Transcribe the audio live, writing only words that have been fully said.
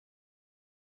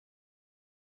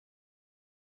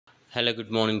Hello,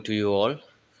 good morning to you all.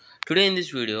 Today in this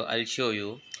video, I'll show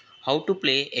you how to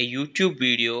play a YouTube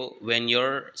video when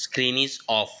your screen is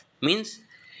off. Means,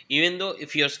 even though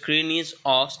if your screen is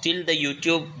off, still the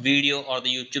YouTube video or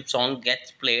the YouTube song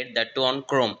gets played, that too on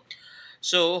Chrome.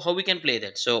 So, how we can play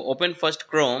that? So, open first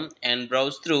Chrome and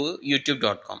browse through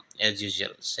youtube.com as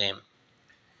usual. Same.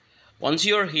 Once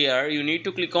you're here, you need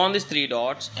to click on these three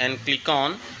dots and click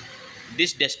on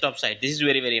this desktop site. This is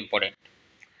very important.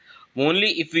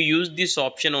 Only if we use this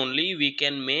option only we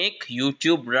can make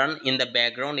YouTube run in the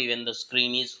background even the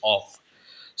screen is off.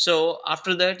 So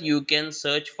after that you can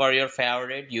search for your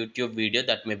favorite YouTube video,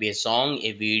 that may be a song,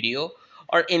 a video,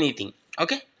 or anything.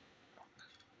 Okay,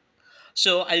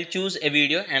 so I'll choose a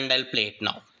video and I'll play it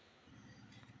now.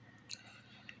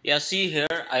 Yeah, see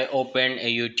here I opened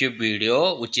a YouTube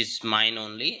video which is mine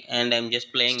only and I'm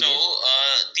just playing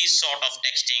this sort of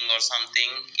texting or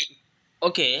something.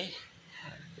 Okay,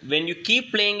 when you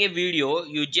keep playing a video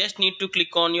you just need to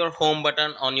click on your home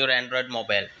button on your Android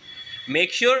mobile.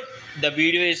 Make sure the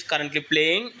video is currently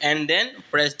playing and then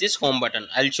press this home button.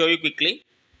 I'll show you quickly.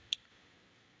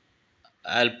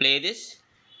 I'll play this.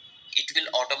 It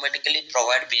will automatically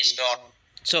provide based on.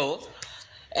 So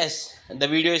yes, the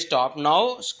video is stopped.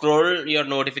 Now scroll your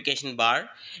notification bar.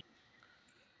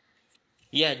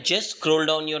 Yeah, just scroll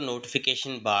down your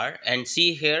notification bar and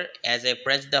see here as I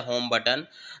press the home button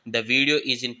the video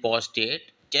is in pause state.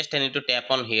 Just I need to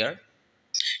tap on here.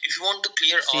 If you want to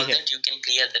clear all that, you can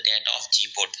clear the data of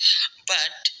Gboard.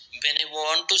 But when I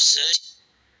want to search,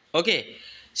 okay,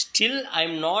 still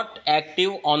I'm not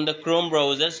active on the Chrome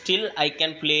browser. Still I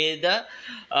can play the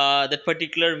that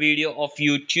particular video of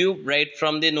YouTube right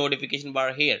from the notification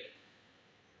bar here.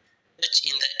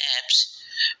 Search in the apps.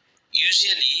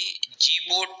 Usually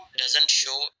Gboard doesn't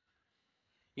show.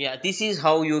 Yeah, this is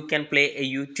how you can play a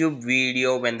YouTube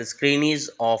video when the screen is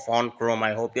off on Chrome.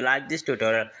 I hope you like this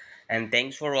tutorial and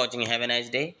thanks for watching. Have a nice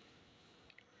day.